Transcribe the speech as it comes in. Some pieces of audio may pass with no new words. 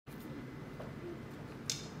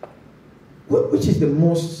Which is the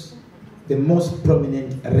most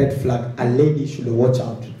prominent red flag a lady should watch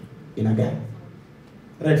out in a guy?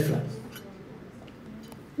 Red flags.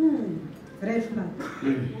 Red flag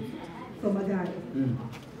from a guy.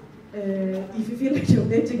 If you feel like you're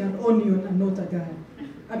dating an onion and not a guy,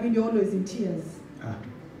 I mean, you're always in tears.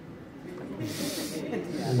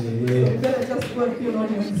 You better just go and peel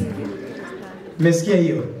onions. Meskia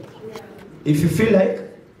hiyo. If you feel like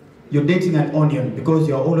you're dating an onion because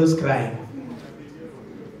you're always crying,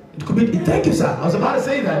 it could be. Thank you, sir. I was about to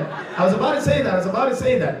say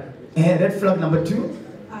that. Red flag number 2.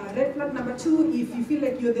 Red flag number 2, if you feel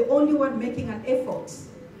like you're the only one making an effort,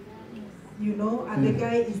 you know, and the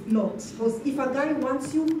guy is not. Because if a guy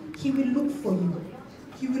wants you, he will look for you.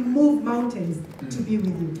 He will move mountains to be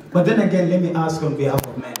with you. But then again, let me ask on behalf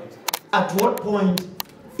of men. At what point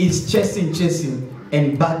is chasing,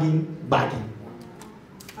 and bagging?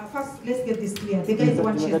 First, let's get this clear. The guy is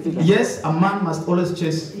one chasing. Yes, a man must always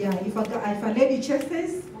chase. Yeah, if a lady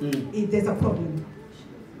chases, there's a problem.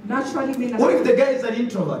 Naturally, men. What if the guy is an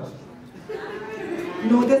introvert?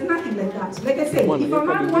 No, there's nothing like that. Like I said, if a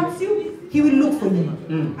man wants you, he will look for you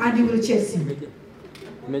and he will chase you.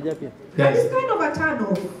 And it's kind of a turn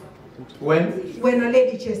off. When a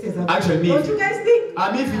lady chases a man. Actually, me. Don't you guys think?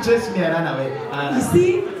 Me, if you chase me, I run away. You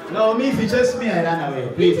see? No, me, if you chase me, I run away.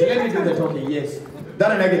 Please, let me do the talking. Yes.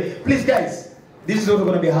 That and again. Please, guys, this is what we're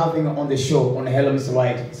going to be having on the show on Hello Mr.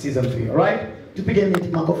 White season 3. All right? To begin with,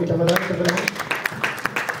 my coffee.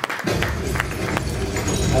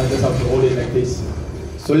 I just have to hold it like this.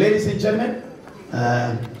 So, ladies and gentlemen,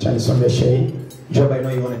 Chinese on the shade. Job, I know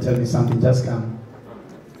you want to tell me something. Just come.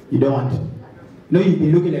 You don't want to. No, you've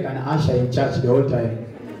been looking like an usher in church the whole time.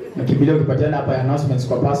 Announcements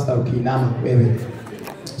for pastor.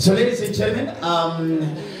 So, ladies and gentlemen,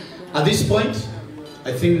 at this point,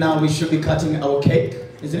 I think now we should be cutting our cake,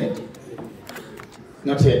 isn't it?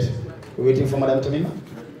 Not yet. We're waiting for Madam Tamima?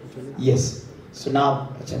 Yes. So now,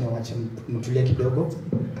 wacha mtulie kidogo.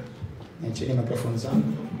 Niacheni microphone zangu.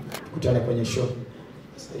 Kutane kwenye show.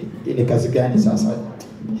 Hii ni kazi gani sasa?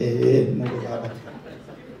 Mungu Baba.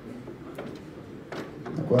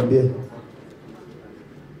 Nakwambia.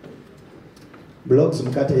 Blogs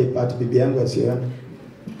mkate hii part bibi yangu asiona.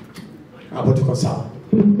 Hapo tuko sawa.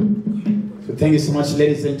 So thank you so much,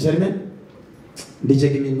 ladies and gentlemen. DJ,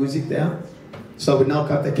 give me music there. So we now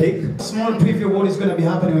cut the cake. Small preview of what is going to be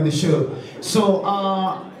happening on the show. So,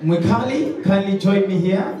 Mwikali, kindly join me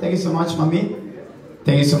here. Thank you so much, Mami.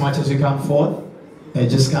 Thank you so much as you come forth.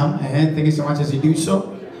 Just come. Thank you so much as you do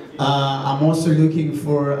so. I'm also looking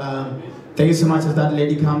for, thank you so much as that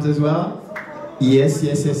lady comes as well. Yes.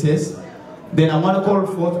 Then I want to call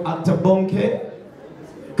forth Actor Bonke.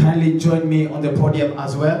 Kindly join me on the podium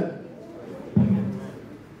as well.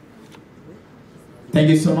 Thank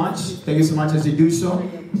you so much. Thank you so much as you do so.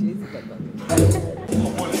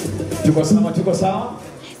 Tuko sawa.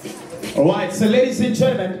 Alright, so ladies and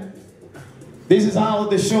gentlemen, this is how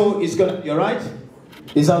the show is gonna, you're right?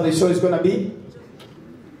 This is how the show is gonna be.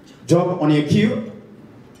 Job on your cue.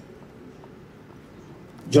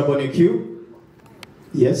 Job on your cue.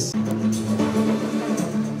 Yes.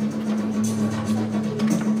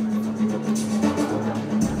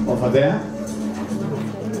 Over there.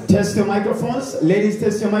 Test your microphones. Ladies,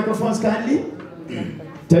 test your microphones kindly.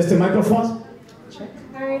 Test your microphones. Check.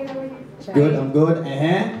 Hi, how are you? Good, I'm good.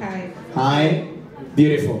 Hi.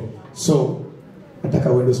 Beautiful. So,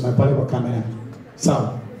 nataka uende my pale kwa camera.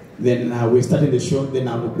 So, then we're starting the show. Then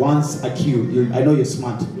once a cue, I know you're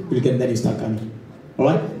smart. Then you start coming. All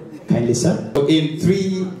right? Kindly, sir. So in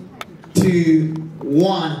 3, 2,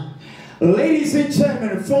 1. Ladies and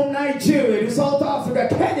gentlemen, from Nigeria to South Africa,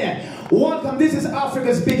 Kenya, welcome. This is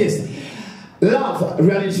Africa's biggest love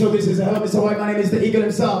reality show. This is Hello Mr. White. My name is the Eagle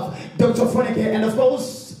himself, Dr. Foneke, and of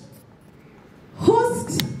course,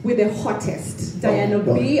 host with the hottest, Diana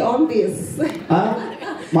B on this.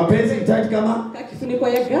 Mapenzi mtaki kama kifuniko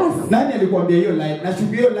ya gas. Nani alikuambia hiyo line? Na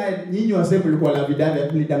shughuli hiyo line nyinyi wasema mlikuwa la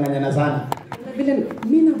vidada mlidanganyana sana. Na vile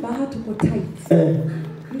mimi na Bahati tuko tight.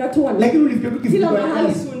 Ndatuwa. Lakini ulifikia kifuniko ya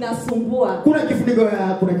gas. Tunasumbua. Kuna kifuniko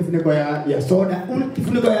ya soda, kuna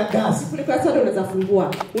kifuniko ya gas. Kifuniko ya soda unaweza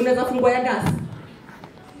fungua. Unaweza fungua ya gas.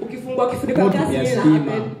 Ukifungua kifuniko ya gas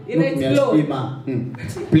ina explode.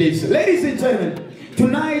 Please, ladies and gentlemen,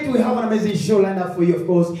 tonight we have an amazing show lined up for you, of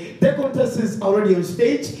course. The contestants are already on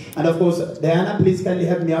stage. And of course, Diana, please kindly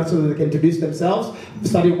help me out so that they can introduce themselves.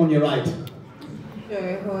 Starting on your right.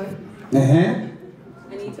 Sure, hi.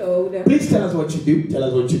 Anita Oda. Please tell us what you do. I am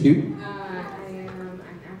an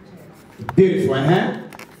actor. Beautiful,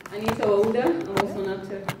 Anita Oda, I'm also an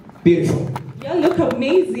actor. Beautiful. You look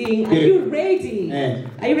amazing. Are you ready?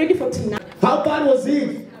 Are you ready for tonight? How bad was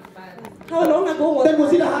it? How long ago was Then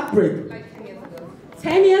was it a heartbreak? Like 10 years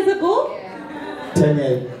 10 years ago. ago? Yeah. 10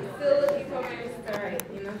 years. Still looking for my Mr. Right,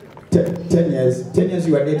 you know. 10 years. 10 years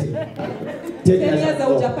you were dating. 10 years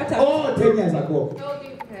ago. haujapata. Oh, 10 years ago. Don't be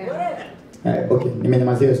fair. Okay,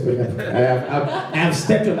 nimenyamazia story. I have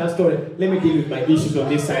stepped on that story. Let me deal with my issues on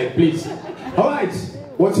this side, please. All right.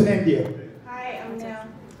 What's your name, dear? Hi, I'm Nell.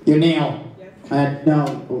 You're Neil. No.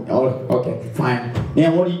 Oh, okay, fine.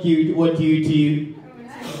 Now, what do you do? What do you do?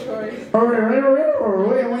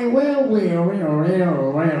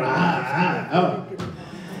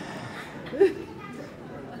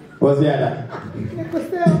 What's the other?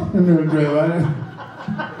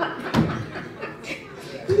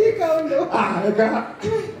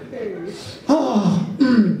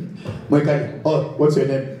 Mwekali. Oh, what's your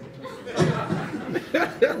name?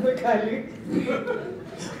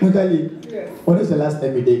 Mwekali. Yes. When was the last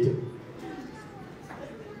time you dated?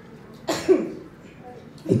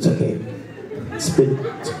 It's okay. Speak.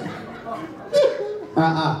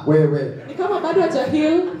 Wait. Ni kama bado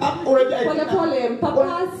hajahil. Pole pole,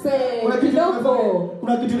 mpapase, kidogo.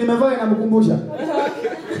 Kuna kitu nimevaa inamkumbusha.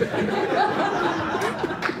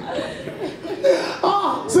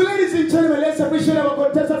 So ladies and gentlemen, let's appreciate our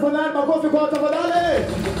contestant for that. Makofi kwa tafadhali.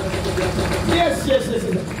 Yes.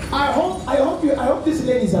 I hope these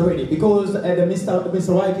ladies are ready because the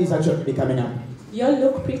Mr. White is actually coming up. Y'all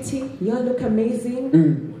look pretty. Y'all look amazing.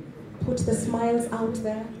 Put the smiles out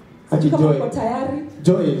there. Actually,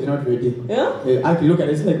 Joy is not ready. Yeah? I can look at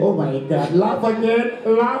it, it's like, oh my God, love again,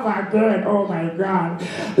 oh my God.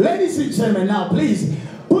 Ladies and gentlemen, now please,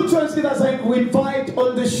 put your hands aside, we invite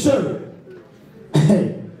on the show.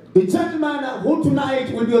 The gentleman who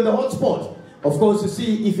tonight will be on the hot spot, of course, to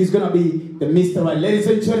see if he's going to be the Mr. Right. Ladies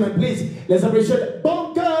and gentlemen, please, let's appreciate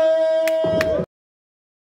Bonker!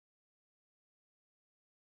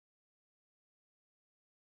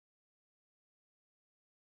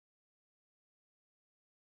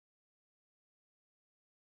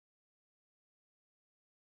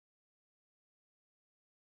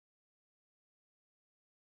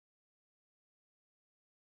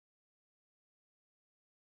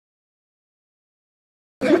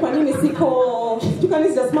 Kwa nini siko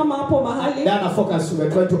sijasimama hapo mahali? Dana, focus, we're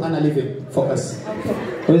trying to earn a living. Focus. Okay.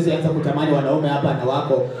 Huwezi anza kutamani wanaume hapa na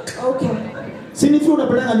wako. Okay. Si ni tu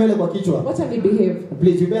unapeleka nywele kwa kichwa. Wacha ni behave.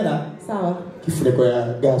 Please, you better. Sawa. Kifuniko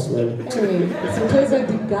ya gas wewe. Sintoeza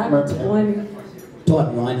digana tuone.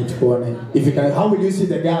 Toa miwani tuone. If you can, how will you see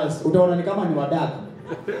the girls? Utaona ni kama ni wadaka.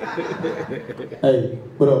 Hey,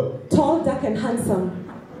 bro. Tall, dark and handsome.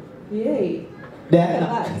 Yay. Then,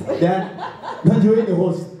 you're the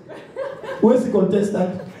host. Where's the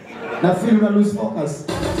contestant? Na feel una lose focus.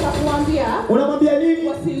 Nakwambia. Unamwambia nini?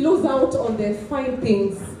 Wasi lose out on the fine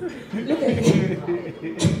things. Look at him.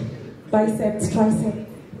 Biceps, triceps.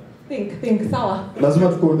 Think, sawa. Lazima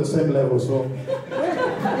tuko on the same level, so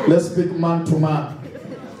let's speak man to man.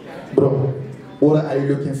 Bro, what are you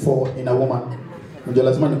looking for in a woman? Unajua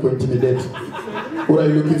lazima niko intimidate. What are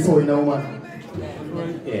you looking for in a woman?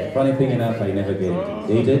 Yeah, funny thing enough, I never get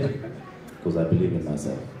dated because I believe in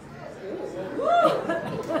myself.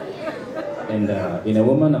 And in a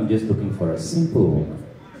woman, I'm just looking for a simple woman.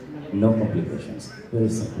 No complications. Very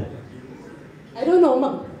simple. I don't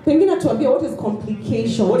know, pengine tuambie what is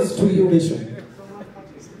complication? What is complication?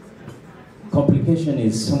 Complication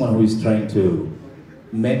is someone who is trying to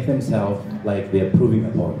make themselves like they're proving a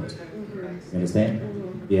point. You understand?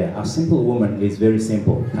 Yeah, a simple woman is very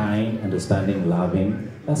simple. Kind, understanding, loving.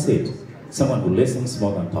 That's it. Someone who listens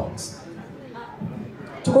more than talks.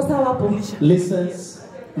 Tuko sawa hapo? Listens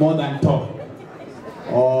more than talk.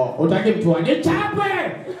 Oh, utaki mtu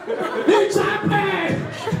anichape! Nichape!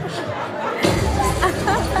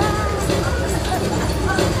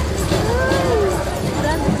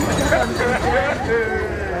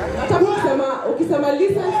 Ukisema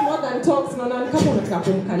listens more than talks, naona kama unataka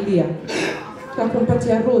kumkalia.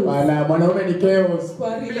 Tukampatia rules. Bana, mwanaume ni chaos.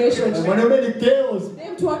 Kwa relationship. Mwanaume ni chaos.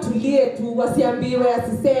 Mtu atulie tu, wasiambiwe,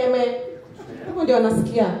 asiseme. Hapo ndio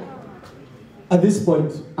anasikia. At this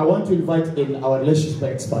point, I want to invite in our relationship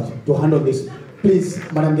expert to handle this. Please,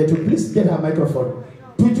 Madam Getu, please get her microphone.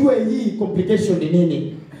 Tujue hii complication ni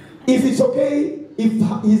nini. If it's okay, if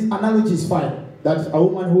his analogy is fine, that's a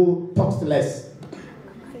woman who talks less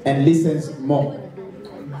and listens more.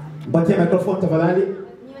 But the microphone tafadhali.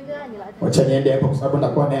 Wacha niende hapo kwa sababu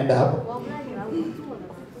ndakuwa naenda hapo.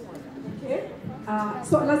 Okay.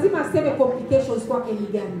 So lazima aseme complications kwake ni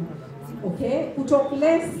gani. Okay? Kutalk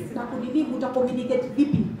less na kunini mtacommunicate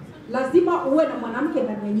vipi? Lazima uwe na mwanamke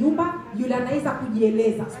ndani ya nyumba yule anaweza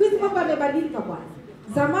kujieleza. Siku hizi mambo yamebadilika bwana.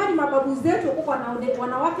 Zamani mababu zetu kwa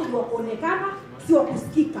wanawake ni wa kuonekana, si wa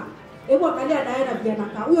kusikika. Hebu angalia Diana vile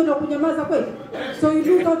anakaa. Huyo ndio kunyamaza kweli? So you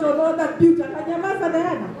lose out on all that beauty. Akanyamaza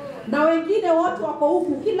Diana. Na wengine wote wako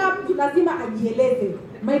huku, kila mtu lazima ajieleze.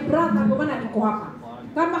 My brother, kwa maana niko hapa.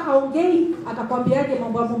 Kama haongei atakwambiaje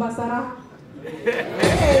mambo ya Mombasa raha?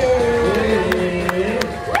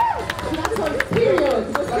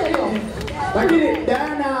 Lakini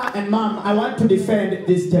Diana and mom, I want to defend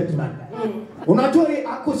this gentleman. Unajua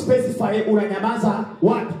aku specify unanyamaza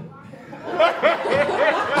wapi?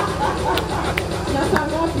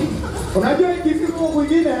 Unajua ikifika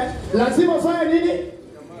mwingine lazima ufanye nini?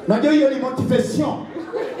 Unajua hiyo ni motivation.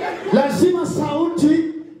 Lazima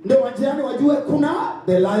sauti ndio wajirani wajue kuna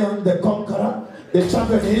the lion, the conqueror, the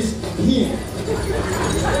champion is here.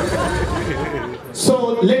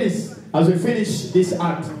 So ladies, as we finish this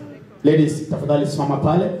act, ladies, tafadhali simama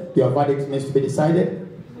pale. Your verdict needs to be decided.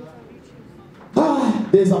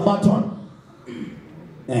 There's a button.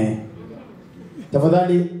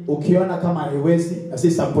 Tafadhali ukiona kama haiwezi,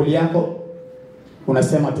 asi sampuli yako,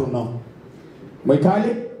 unasema tu no.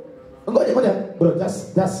 Mwikali? Ngoja, bro,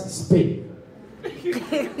 just spin.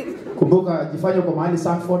 Kumbuka jifanye kwa mahali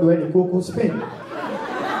Sanford wewe ni kuku, spin.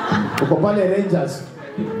 Uko pale Rangers.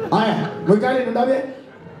 Haya, Mwikali ndio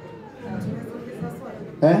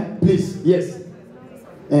please, yes.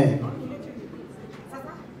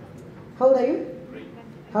 How old are you?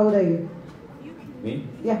 How old are you? Me?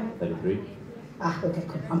 Yeah. 33. Okay,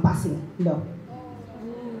 cool. I'm passing. No.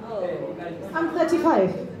 I'm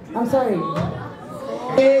 35. I'm sorry.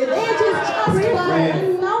 Age is just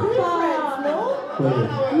fine. No.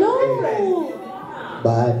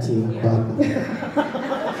 Bahati,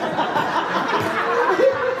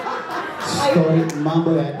 Story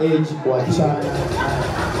mambo ya age wachana.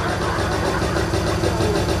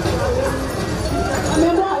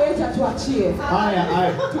 Tuachie.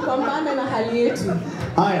 Haya. Tupambane na hali yetu.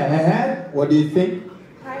 Haya, what do you think?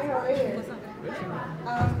 Hi, how are you?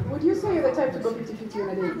 Would you say you're the type to go 50-50 on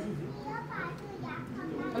a date?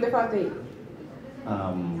 On the first date?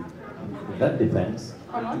 That depends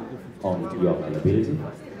on your availability.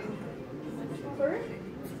 Sorry?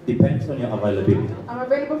 Depends on your availability. I'm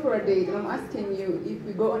available for a date, and I'm asking you if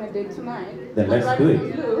we go on a date tonight. Then let's do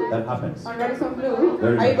it. That happens. On Radisson Blue,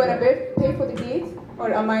 Very are you nice. gonna pay for the date,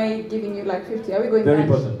 or am I giving you like 50? Are we going? Very cash?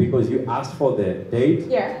 important because you asked for the date.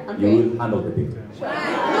 Yeah, I'm You paying. will handle the bill.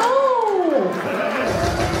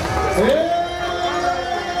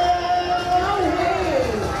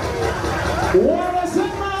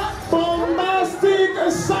 Wanasema bombastic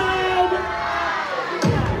sound.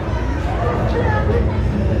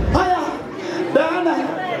 Haya, Diana,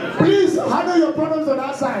 please handle your problems on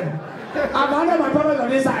that side. I'm handling my problems on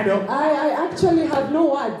this side, though. I actually have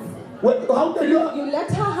no words. Wait, how can you? You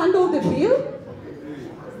let her handle the bill?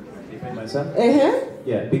 Myself?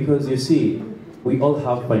 Yeah, because you see, we all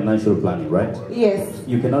have financial planning, right? Yes.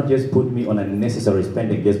 You cannot just put me on unnecessary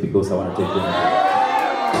spending just because I want to take dinner.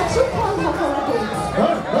 But you call her for a date.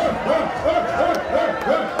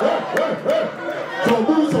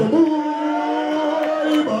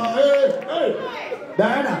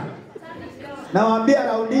 Diana, now I'm here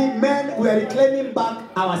around men, we are reclaiming back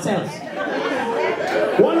ourselves.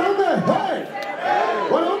 Wanaume, hey!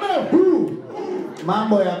 Wanaume, who?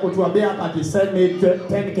 Mambo ya kutuambia hapa ati send me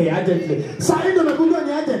 10k urgently. Sasa ndio nagundua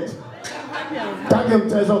ni urgent. Tangu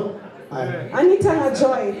mchezo. Anita na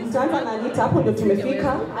Joy, tutaanza na Anita, hapo ndio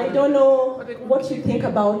tumefika. I don't know what you think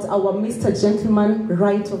about our Mr. Gentleman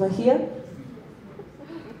right over here.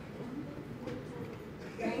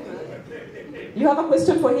 You have a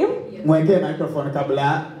question for him? Mweke microphone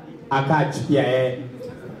kabla akachukia yeye.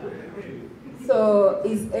 So,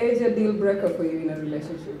 is age a deal breaker for you in a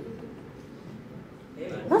relationship?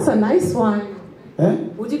 That's a nice one.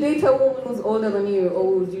 Would you date a woman who's older than you,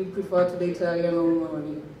 or would you prefer to date a younger woman than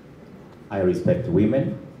you? I respect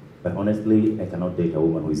women, but honestly, I cannot date a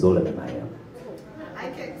woman who is older than I am.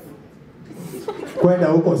 Kwenda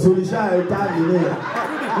huko sulisha utani nini?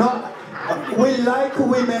 No, we like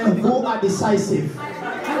women who are decisive.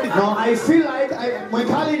 No, I feel like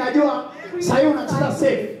Mwikali najua sasa unacheza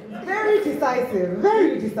safe. Very decisive.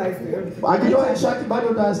 Very decisive. Akitoa shati bado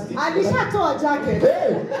utasikia. Alishatoa jacket.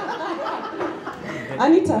 Hey.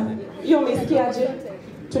 Anita, hiyo umesikiaje?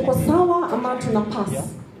 Tuko sawa ama tuna pass?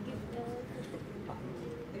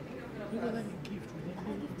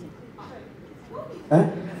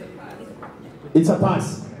 It's a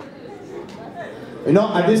pass. You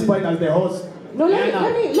know, at this point as the host. No,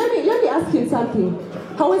 let me ask you something.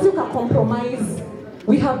 How is you can compromise?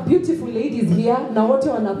 We have beautiful ladies here. Now what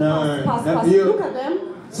you wanna pass? You, Look at them.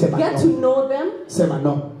 Sema get no. to know them. Sema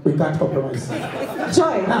no. We can't compromise.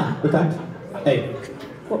 Joy, Nah, we can't. Hey.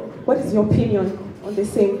 what is your opinion on the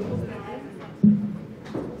same?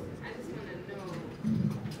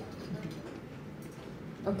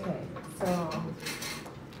 Okay, so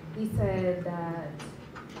he said that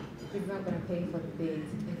he's not going to pay for the date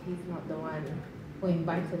if he's not the one who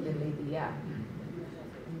invited the lady, yeah.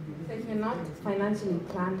 So if you're not financially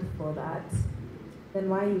planned for that, then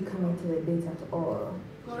why are you coming to the date at all?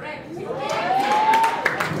 Correct.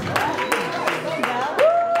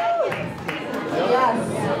 Yes.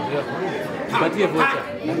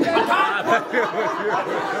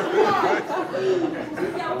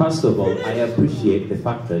 First of all, I appreciate the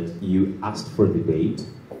fact that you asked for the date.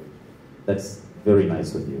 That's very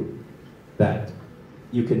nice of you. That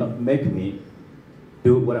you cannot make me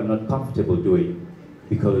do what I'm not comfortable doing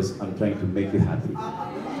because I'm trying to make you happy.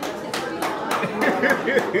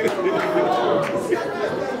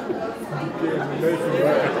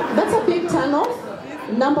 That's a big turn off,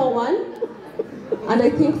 number one. And I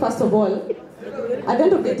think, first of all, at the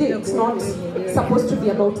end of the day, it's not supposed to be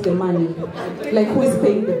about the money. Like who is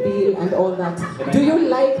paying the bill and all that. Do you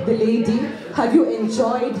like the lady? Have you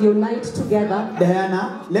enjoyed your night together?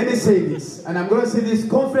 Diana, let me say this, and I'm going to say this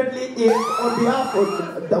confidently on behalf of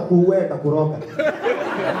Dakuroka.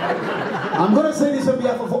 I'm going to say this on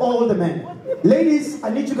behalf of all the men. Ladies,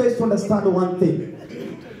 I need you guys to understand one thing.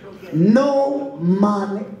 No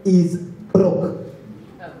man is broke.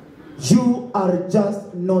 You are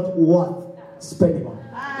just not worth spending on.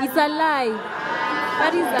 It's a lie.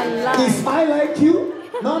 That is a lie. If I like you,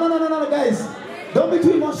 no, guys. Don't be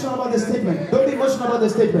too emotional about the statement. Don't be emotional about the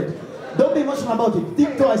statement. Don't be emotional about it.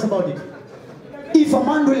 Think twice about it. If a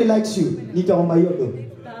man really likes you, nitaomba hiyo do.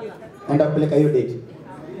 And akupeleka hiyo date.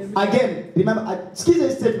 Again, remember, skiza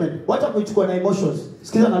hii statement. Wacha kuichukua na emotions.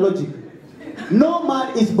 Skiza na logic. No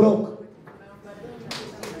man is broke.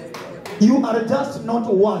 You are just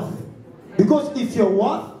not worth. Because if you're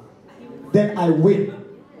worth, then I win.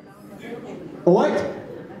 Alright?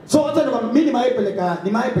 So hata mimi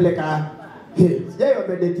nimaipeleka yeye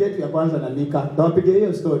wabedeti yetu ya kwanza na Nika. Nawapige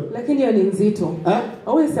hiyo story. Lakini hiyo ni nzito.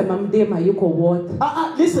 Always sema mdema yuko worth.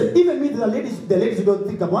 Listen, even me the ladies who don't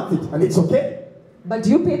think I'm worth it, and it's okay. But do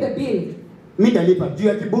you pay the bill? Mimi nalipa juu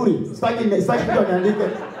ya kiburi. Sitaki mtu aniandike.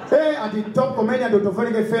 Hey, at the top comedian Dr.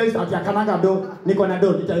 Fonike fails at Yakananga do, niko na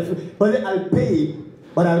do. But then I'll pay,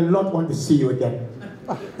 but I will not want to see you again.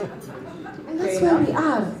 And that's where we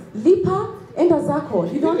are. Lipa, enda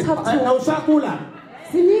zako. You don't have to. Na ushakula.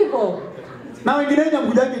 Sinivo. Na wengine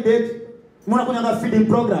mkujangi date, mnakunyanga feeding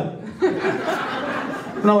program.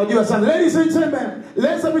 Tunawajua sana. Ladies and gentlemen,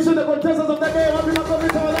 let's appreciate the contestants of the day. Wapi makofi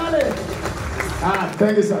tawalale.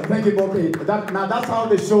 Thank you sir. Thank you Boke. Now that's how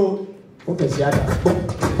the show. Okay, siada.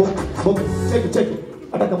 Boke. Check.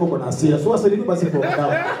 Hata kama uko na hasira, sio asili basi kwa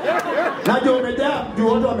dawa. Najua umejaa, juu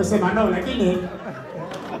wote wamesema no, lakini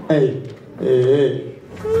hey.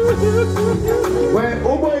 Wewe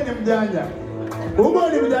uboy ni mjanja. Uboy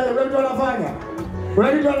ni mjanja, wewe mtu anafanya.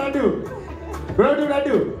 Wewe mtu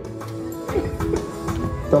anadu.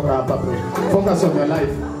 Toka hapa bro. Focus on your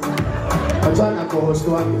life. Achana kwa host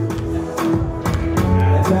wangu.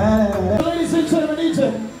 Ladies and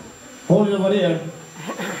gentlemen, hold it over there.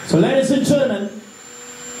 So ladies and gentlemen,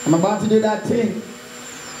 I'm about to do that thing.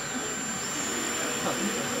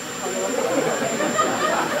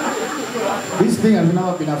 This thing has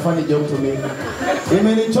never been a funny joke to me.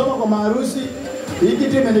 Imenichoma kwa maharusi. Hii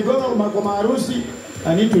kitu imenigonga kwa maharusi.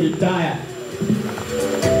 I need to retire.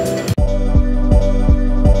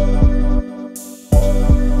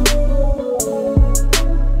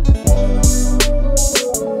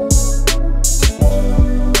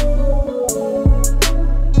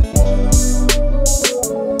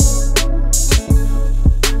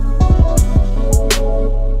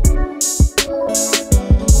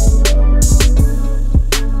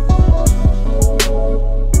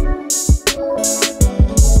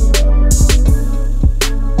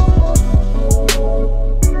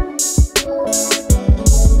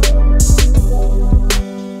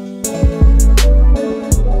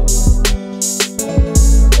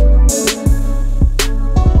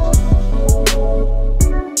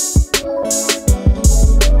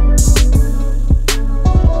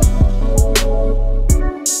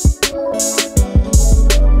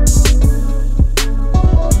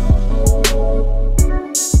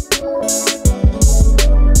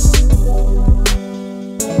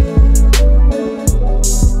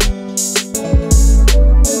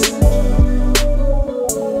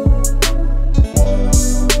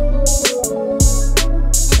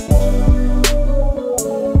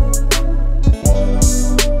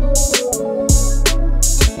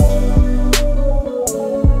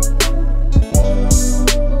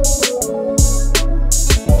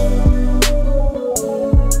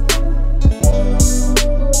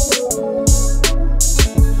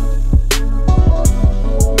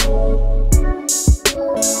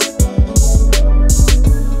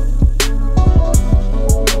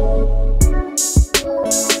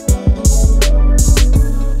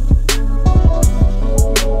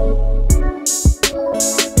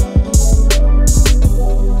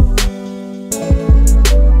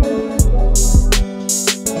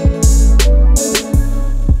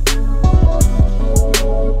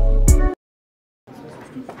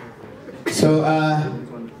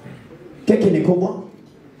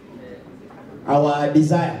 Our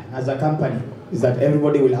desire as a company is that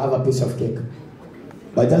everybody will have a piece of cake.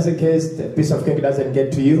 But just in case the piece of cake doesn't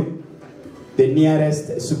get to you, the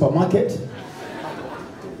nearest supermarket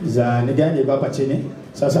is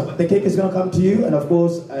Sasa, the cake is going to come to you, and of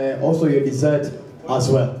course, also your dessert as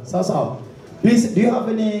well. Sasa, please, do you have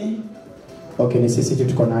any? Okay, necessity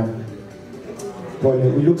to connect. Well,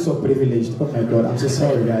 we look so privileged. Oh my God, I'm so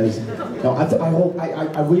sorry, guys. No,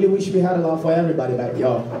 I really wish we had a lot for everybody like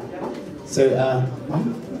y'all. So,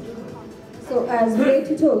 So, as we wait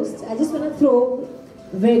to toast, I just want to throw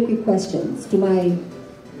very quick questions to my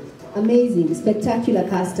amazing, spectacular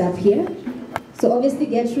cast up here. So, obviously,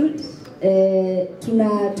 Gertrude,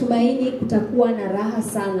 tunatumaini kutakuwa na raha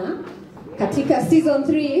sana katika season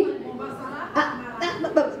 3.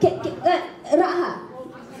 Raha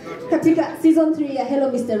katika season 3 ya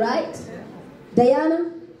Hello Mr. Right.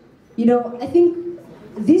 Diana, you know, I think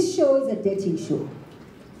this show is a dating show.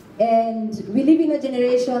 And we live in a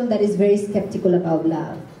generation that is very skeptical about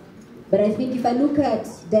love. But I think if I look at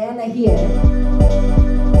Diana here,